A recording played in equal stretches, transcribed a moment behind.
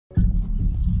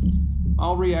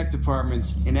all React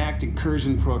departments enact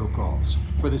incursion protocols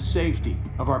for the safety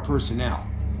of our personnel.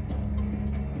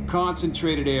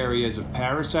 Concentrated areas of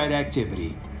parasite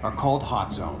activity are called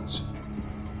hot zones.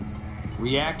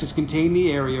 React has contained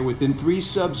the area within 3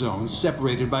 subzones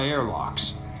separated by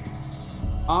airlocks.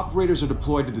 Operators are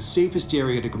deployed to the safest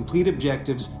area to complete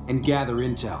objectives and gather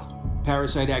intel.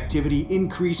 Parasite activity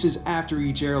increases after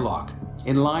each airlock,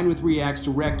 in line with React's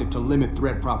directive to limit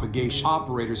threat propagation.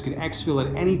 Operators can exfil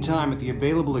at any time at the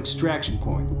available extraction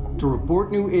point to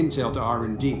report new intel to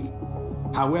R&D.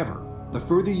 However, the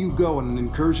further you go on an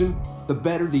incursion, the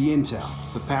better the intel.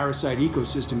 The parasite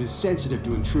ecosystem is sensitive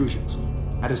to intrusions.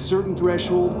 At a certain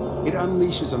threshold, it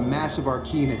unleashes a massive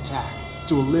Archean attack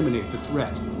to eliminate the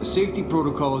threat. A safety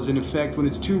protocol is in effect when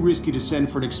it's too risky to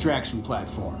send for an extraction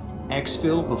platform.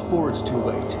 Exfil before it's too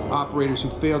late. Operators who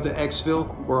fail to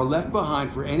exfil or are left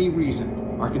behind for any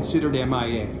reason are considered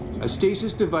MIA. A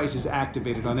stasis device is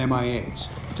activated on MIAs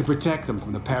to protect them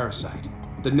from the parasite.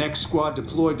 The next squad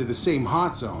deployed to the same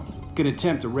hot zone can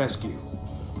attempt a rescue.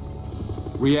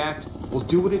 React will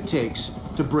do what it takes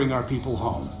to bring our people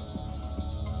home.